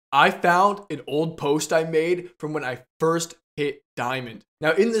I found an old post I made from when I first hit diamond.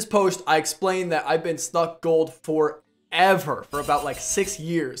 Now in this post, I explained that I've been stuck gold forever, for about like 6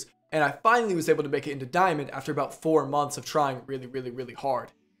 years. And I finally was able to make it into diamond after about 4 months of trying really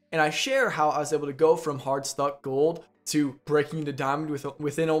hard. And I share how I was able to go from hard stuck gold to breaking into diamond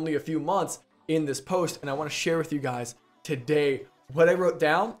within only a few months in this post. And I want to share with you guys today what I wrote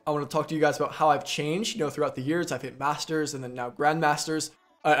down. I want to talk to you guys about how I've changed, throughout the years. I've hit masters and then now grandmasters.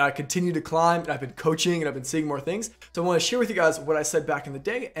 I continue to climb, and I've been coaching and I've been seeing more things. So I want to share with you guys what I said back in the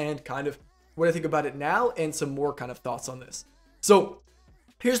day and kind of what I think about it now and some more kind of thoughts on this. So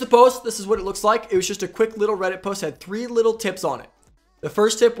here's the post. This is what it looks like. It was just a quick little Reddit post. It had 3 little tips on it. The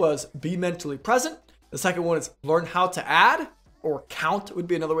first tip was be mentally present. The second one is learn how to add, or count would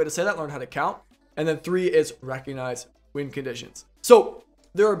be another way to say that. Learn how to count. And then 3 is recognize win conditions. So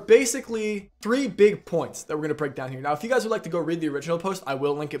there are basically 3 big points that we're going to break down here. Now, if you guys would like to go read the original post, I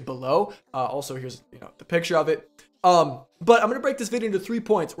will link it below. Also, here's the picture of it. But I'm going to break this video into 3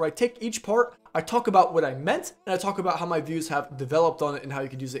 points where I take each part, I talk about what I meant, and I talk about how my views have developed on it and how you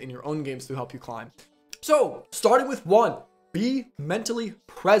could use it in your own games to help you climb. So starting with 1, be mentally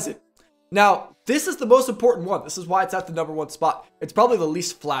present. Now, this is the most important one. This is why it's at the #1 spot. It's probably the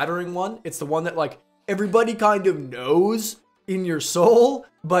least flattering one. It's the one that like everybody kind of knows in your soul,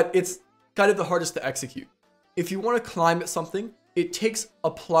 but it's kind of the hardest to execute. If you want to climb at something, it takes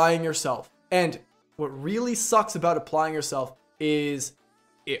applying yourself. And what really sucks about applying yourself is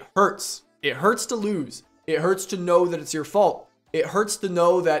it hurts. It hurts to lose. It hurts to know that it's your fault. It hurts to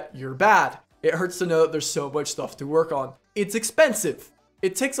know that you're bad. It hurts to know that there's so much stuff to work on. It's expensive.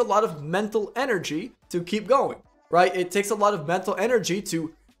 It takes a lot of mental energy to keep going, right? It takes a lot of mental energy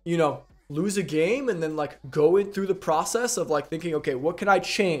to, lose a game and then like go in through the process of like thinking, okay, what can I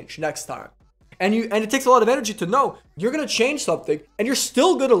change next time? And it takes a lot of energy to know you're going to change something and you're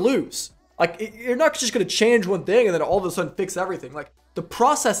still going to lose. Like you're not just going to change one thing and then all of a sudden fix everything. Like the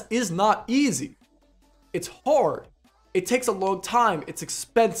process is not easy. It's hard. It takes a long time. It's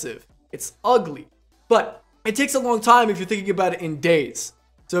expensive. It's ugly, but it takes a long time if you're thinking about it in days.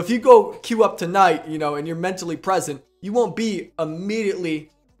 So if you go queue up tonight, and you're mentally present, you won't be immediately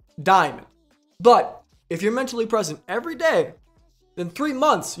diamond. But if you're mentally present every day, then 3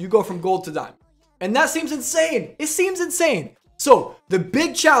 months you go from gold to diamond. And that seems insane. It seems insane. So the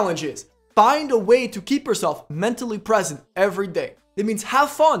big challenge is find a way to keep yourself mentally present every day. It means have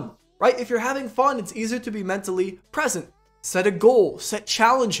fun, right? If you're having fun, it's easier to be mentally present. Set a goal, set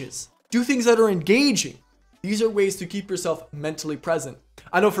challenges, do things that are engaging. These are ways to keep yourself mentally present.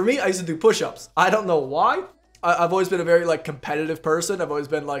 I know for me, I used to do push-ups. I don't know why. I've always been a very like competitive person. I've always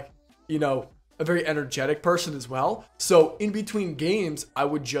been like, a very energetic person as well. So in between games, I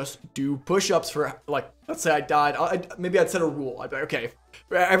would just do push-ups for like, let's say I died. Maybe I'd set a rule. I'd be like, okay,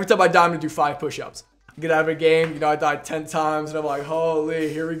 every time I die, I'm gonna do 5 push-ups. Get out of a game, I died 10 times and I'm like,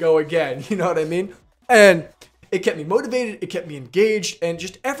 holy, here we go again. You know what I mean? And it kept me motivated. It kept me engaged. And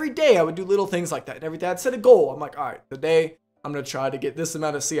just every day I would do little things like that. And every day I'd set a goal. I'm like, all right, today I'm going to try to get this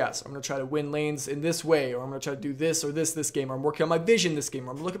amount of CS. I'm going to try to win lanes in this way, or I'm going to try to do this or this game. Or I'm working on my vision this game.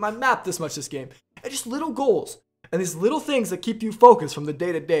 Or I'm going to look at my map this much this game. And just little goals. And these little things that keep you focused from the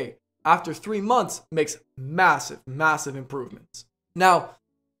day to day after 3 months makes massive improvements. Now,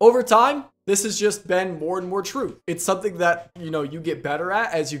 over time, this has just been more and more true. It's something that, you get better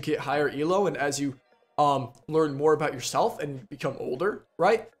at as you get higher elo and as you learn more about yourself and become older,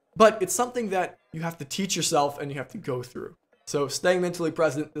 right? But it's something that you have to teach yourself and you have to go through. So staying mentally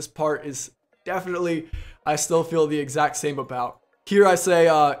present, this part is definitely, I still feel the exact same about. Here I say,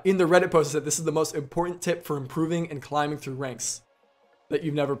 in the Reddit post, I said, this is the most important tip for improving and climbing through ranks that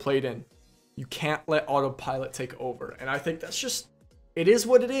you've never played in. You can't let autopilot take over. And I think that's just, it is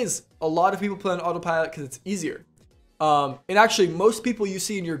what it is. A lot of people play on autopilot because it's easier. And actually, most people you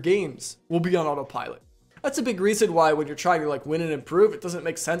see in your games will be on autopilot. That's a big reason why when you're trying to like win and improve, it doesn't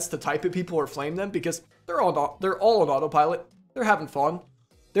make sense to type at people or flame them because they're all on autopilot. They're having fun.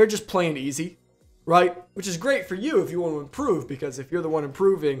 They're just playing easy, right? Which is great for you if you want to improve, because if you're the one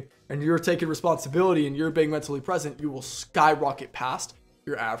improving and you're taking responsibility and you're being mentally present, you will skyrocket past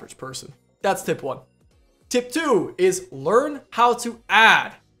your average person. That's tip 1. Tip 2 is learn how to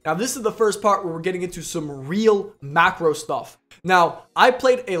add. Now, this is the first part where we're getting into some real macro stuff. Now, I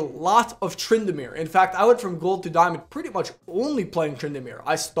played a lot of TRYND. In fact, I went from gold to diamond pretty much only playing TRYND.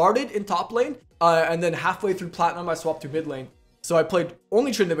 I started in top lane, and then halfway through platinum, I swapped to mid lane. So I played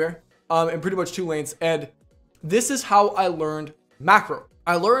only TRYND in pretty much 2 lanes. And this is how I learned macro.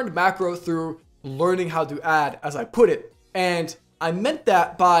 I learned macro through learning how to add, as I put it. And I meant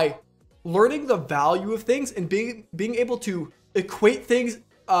that by learning the value of things and being able to equate things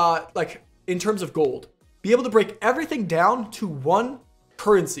like in terms of gold, be able to break everything down to one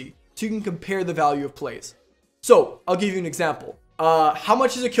currency so you can compare the value of plays. So I'll give you an example. How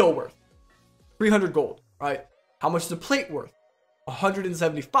much is a kill worth? 300 gold, right? How much is a plate worth?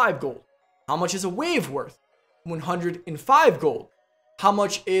 175 gold. How much is a wave worth? 105 gold. How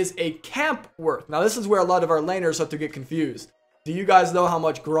much is a camp worth? Now this is where a lot of our laners have to get confused. Do you guys know how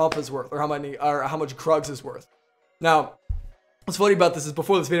much Gromp is worth, or how much Krugs is worth? Now, what's funny about this is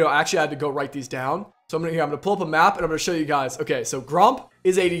before this video, I actually had to go write these down. So I'm gonna pull up a map and I'm gonna show you guys. Okay, so Gromp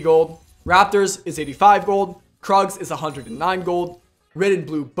is 80 gold, Raptors is 85 gold, Krugs is 109 gold, Red and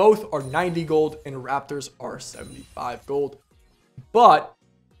Blue both are 90 gold, and Raptors are 75 gold. But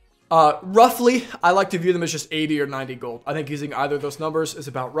roughly, I like to view them as just 80 or 90 gold. I think using either of those numbers is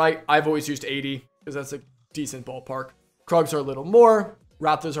about right. I've always used 80 because that's a decent ballpark. Krugs are a little more,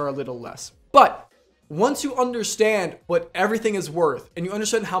 Raptors are a little less. But once you understand what everything is worth and you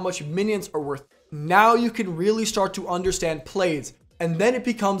understand how much minions are worth, now you can really start to understand plays, and then it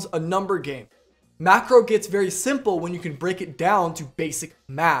becomes a number game. Macro gets very simple when you can break it down to basic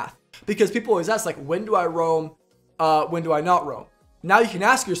math, because people always ask, like, when do I roam? When do I not roam? Now you can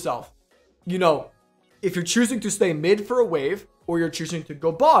ask yourself, you know, if you're choosing to stay mid for a wave or you're choosing to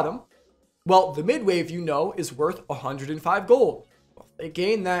go bottom, well, the mid wave, you know, is worth 105 gold. Well, if they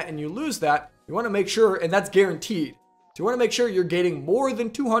gain that and you lose that, you want to make sure, and that's guaranteed. So you want to make sure you're gaining more than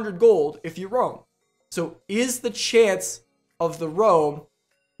 200 gold if you roam. So is the chance of the roam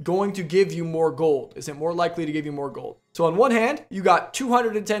going to give you more gold? Is it more likely to give you more gold? So on one hand, you got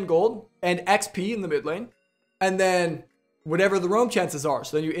 210 gold and XP in the mid lane, and then whatever the roam chances are.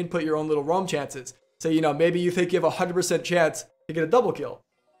 So then you input your own little roam chances. So, you know, maybe you think you have a 100% chance to get a double kill.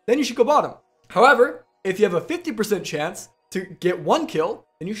 Then you should go bottom. However, if you have a 50% chance to get one kill,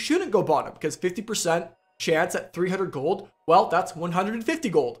 then you shouldn't go bottom, because 50% chance at 300 gold, well, that's 150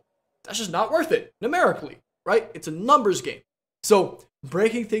 gold. That's just not worth it numerically, right? It's a numbers game. So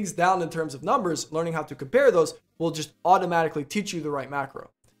breaking things down in terms of numbers, learning how to compare those will just automatically teach you the right macro,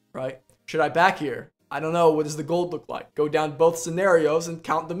 right? Should I back here? I don't know. What does the gold look like? Go down both scenarios and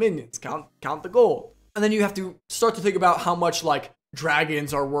count the minions, count the gold. And then you have to start to think about how much like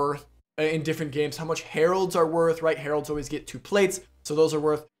dragons are worth in different games, how much heralds are worth, right? Heralds always get 2 plates. So those are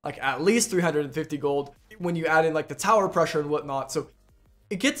worth like at least 350 gold when you add in like the tower pressure and whatnot. So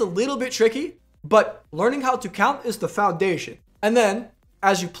it gets a little bit tricky, but learning how to count is the foundation. And then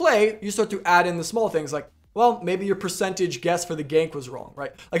as you play, you start to add in the small things like, well, maybe your percentage guess for the gank was wrong,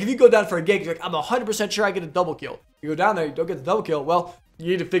 right? Like if you go down for a gank, you're like, I'm 100% sure I get a double kill. You go down there, you don't get the double kill. Well, you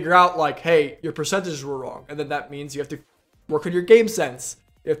need to figure out like, hey, your percentages were wrong. And then that means you have to work on your game sense.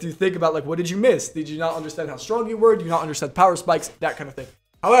 You have to think about like, what did you miss? Did you not understand how strong you were? Did you not understand power spikes? That kind of thing.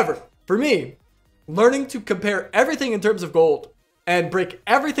 However, for me, learning to compare everything in terms of gold and break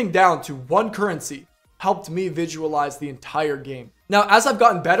everything down to one currency helped me visualize the entire game. Now, as I've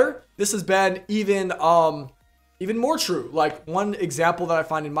gotten better, this has been even more true. Like one example that I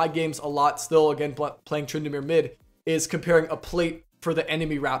find in my games a lot still, again, playing Tryndamere mid, is comparing a plate for the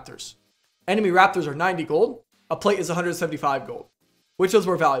enemy Raptors. Enemy Raptors are 90 gold. A plate is 175 gold. Which is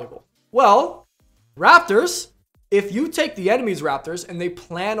more valuable? Well, Raptors, if you take the enemy's Raptors and they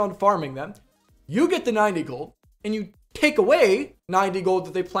plan on farming them, you get the 90 gold and you take away 90 gold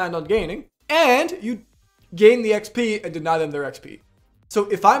that they planned on gaining, and you gain the XP and deny them their XP. So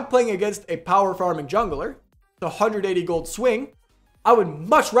if I'm playing against a power farming jungler, the 180 gold swing, I would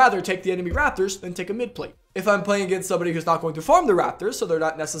much rather take the enemy Raptors than take a mid plate. If I'm playing against somebody who's not going to farm the Raptors, so they're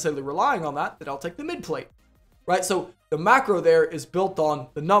not necessarily relying on that, then I'll take the mid plate, right? So the macro there is built on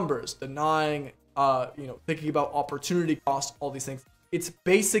the numbers, denying, thinking about opportunity cost, all these things. It's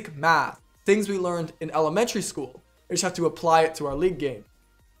basic math, things we learned in elementary school. We just have to apply it to our league game.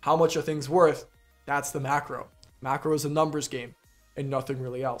 How much are things worth? That's the macro. Macro is a numbers game and nothing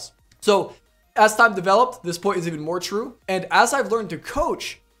really else. So as time developed, this point is even more true. And as I've learned to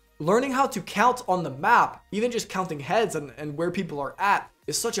coach, learning how to count on the map, even just counting heads and where people are at,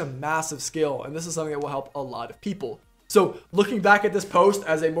 is such a massive skill. And this is something that will help a lot of people. So looking back at this post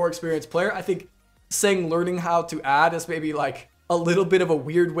as a more experienced player, I think saying learning how to add is maybe like a little bit of a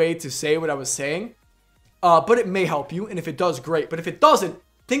weird way to say what I was saying. But it may help you. And if it does, great. But if it doesn't,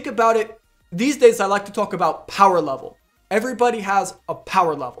 think about it. These days, I like to talk about power level. Everybody has a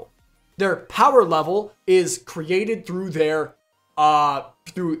power level. Their power level is created through their,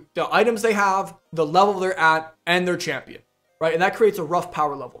 through the items they have, the level they're at, and their champion, right? And that creates a rough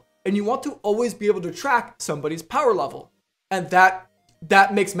power level. And you want to always be able to track somebody's power level. And that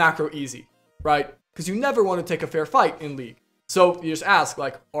makes macro easy, right? Because you never want to take a fair fight in League. So you just ask,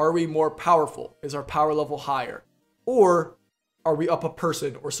 like, are we more powerful? Is our power level higher? Or are we up a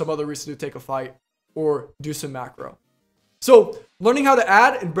person or some other reason to take a fight or do some macro. So learning how to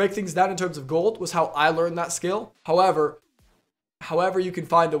add and break things down in terms of gold was how I learned that skill. However, you can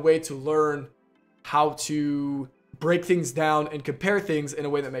find a way to learn how to break things down and compare things in a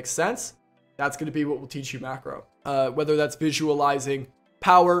way that makes sense. That's going to be what will teach you macro. Whether that's visualizing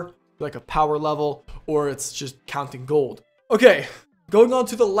power, like a power level, or it's just counting gold. Okay, going on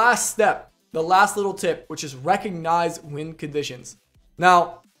to the last step, the last little tip, which is recognize win conditions.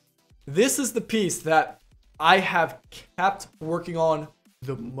 Now, this is the piece that I have kept working on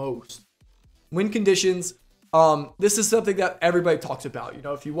the most. Win conditions, this is something that everybody talks about. You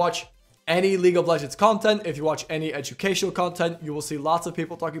know, if you watch any League of Legends content, if you watch any educational content, you will see lots of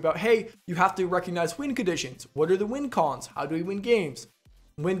people talking about, hey, you have to recognize win conditions. What are the win cons? How do we win games?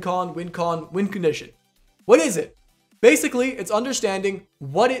 Win con, win condition. What is it? Basically, it's understanding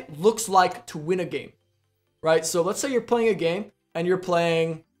what it looks like to win a game, right? So let's say you're playing a game and you're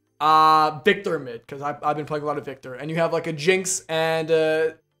playing Victor mid, because I've been playing a lot of Victor, and you have like a Jinx and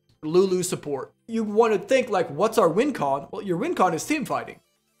a Lulu support. You want to think like, what's our win con? Well, your win con is team fighting.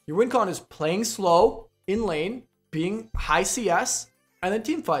 Your win con is playing slow in lane, being high CS, and then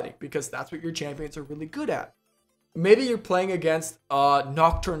team fighting, because that's what your champions are really good at. Maybe you're playing against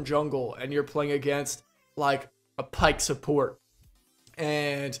Nocturne jungle, and you're playing against like a Pyke support,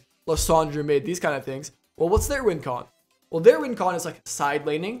 and Lissandra mid, these kind of things. Well, what's their win con? Well, their win con is like side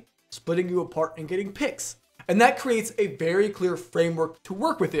laning, splitting you apart, and getting picks. And that creates a very clear framework to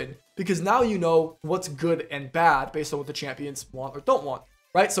work within, because now you know what's good and bad based on what the champions want or don't want,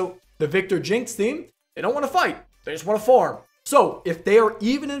 right? So the Victor Jinx team, they don't want to fight. They just want to farm. So if they are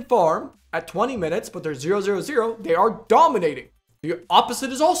even in farm at 20 minutes, but they're 0-0-0, they are dominating. The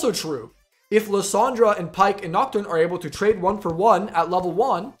opposite is also true. If Lissandra and Pyke and Nocturne are able to trade 1-for-1 at level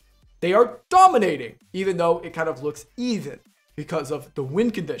 1, they are dominating, even though it kind of looks even because of the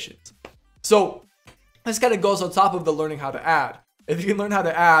win conditions. So this kind of goes on top of the learning how to add. If you can learn how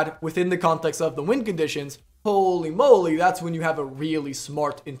to add within the context of the win conditions, holy moly, that's when you have a really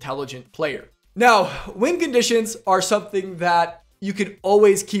smart, intelligent player. Now, win conditions are something that you can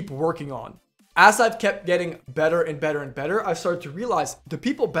always keep working on. As I've kept getting better and better and better, I've started to realize the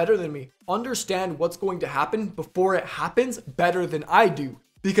people better than me understand what's going to happen before it happens better than I do,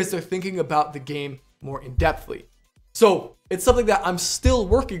 because they're thinking about the game more in-depthly. So it's something that I'm still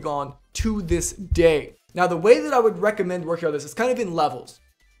working on to this day. Now, the way that I would recommend working on this is kind of in levels.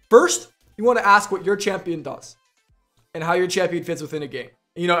 First, you want to ask what your champion does and how your champion fits within a game.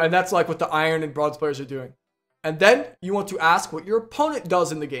 You know, and that's like what the Iron and Bronze players are doing. And then you want to ask what your opponent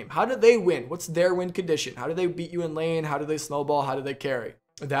does in the game. How do they win? What's their win condition? How do they beat you in lane? How do they snowball? How do they carry?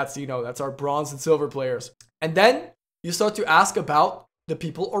 That's, you know, that's our Bronze and Silver players. And then you start to ask about the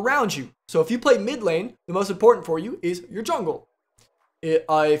people around you. So if you play mid lane, the most important for you is your jungle.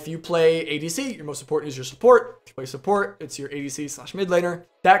 If you play ADC, your most important is your support. If you play support, it's your ADC/mid laner,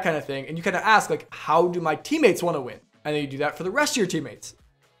 that kind of thing. And you kind of ask, like, how do my teammates want to win? And then you do that for the rest of your teammates.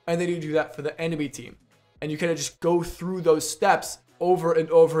 And then you do that for the enemy team. And you kind of just go through those steps over and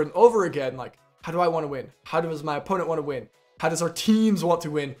over and over again. Like, how do I want to win? How does my opponent want to win? How does our teams want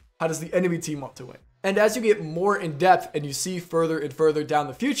to win? How does the enemy team want to win? And as you get more in depth and you see further and further down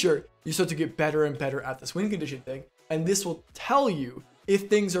the future, you start to get better and better at this win condition thing. And this will tell you if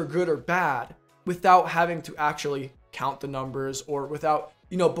things are good or bad without having to actually count the numbers, or without,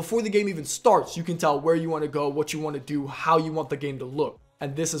 you know, before the game even starts, you can tell where you want to go, what you want to do, how you want the game to look.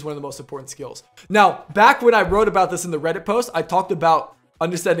 And this is one of the most important skills. Now, back when I wrote about this in the Reddit post, I talked about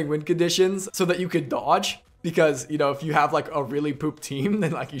understanding win conditions so that you could dodge, because, you know, if you have like a really poop team,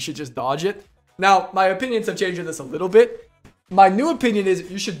 then like you should just dodge it. Now, my opinions have changed on this a little bit. My new opinion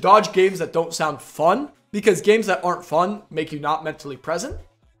is you should dodge games that don't sound fun, because games that aren't fun make you not mentally present.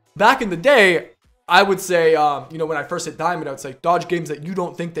 Back in the day, I would say, you know, when I first hit Diamond, I would say dodge games that you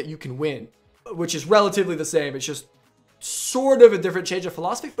don't think that you can win, which is relatively the same. It's just sort of a different change of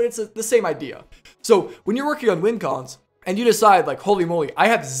philosophy, but it's the same idea. So when you're working on win cons and you decide like, holy moly, I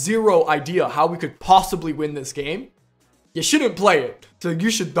have zero idea how we could possibly win this game, you shouldn't play it. So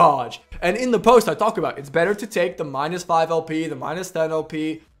you should dodge. And in the post, I talk about it's better to take the -5 LP, the -10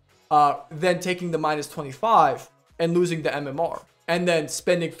 LP, than taking the -25 and losing the MMR, and then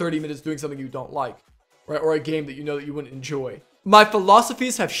spending 30 minutes doing something you don't like, right? Or a game that you know that you wouldn't enjoy. My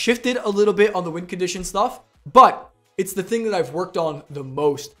philosophies have shifted a little bit on the win condition stuff, but it's the thing that I've worked on the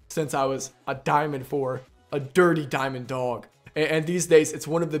most since I was a Diamond 4, a dirty Diamond dog. And these days, it's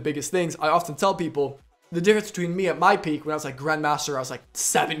one of the biggest things. I often tell people the difference between me at my peak, when I was like Grandmaster, I was like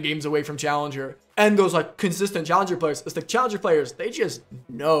 7 games away from Challenger, and those like consistent Challenger players. It's like Challenger players, they just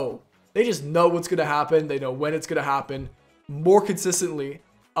know. They just know what's going to happen. They know when it's going to happen. more consistently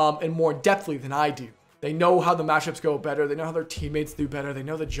and more depthly than I do. They know how the matchups go better. They know how their teammates do better. They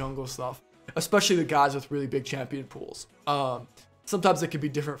know the jungle stuff, especially the guys with really big champion pools. Sometimes it can be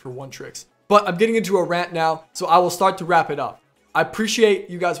different for one tricks. But I'm getting into a rant now, so I will start to wrap it up. I appreciate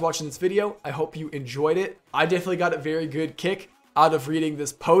you guys watching this video. I hope you enjoyed it. I definitely got a very good kick out of reading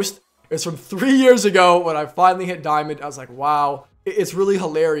this post. It's from 3 years ago when I finally hit diamond. I was like, wow, it's really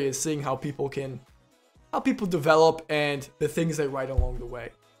hilarious seeing how people develop and the things they write along the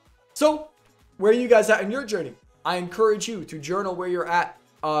way. So, where are you guys at in your journey? I encourage you to journal where you're at.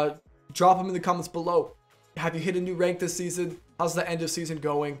 Drop them in the comments below. Have you hit a new rank this season? How's the end of season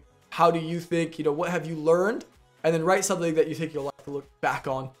going? How do you think, what have you learned? And then write something that you think you'll like to look back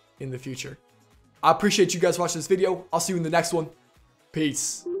on in the future. I appreciate you guys watching this video. I'll see you in the next one.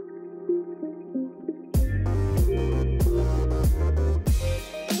 Peace.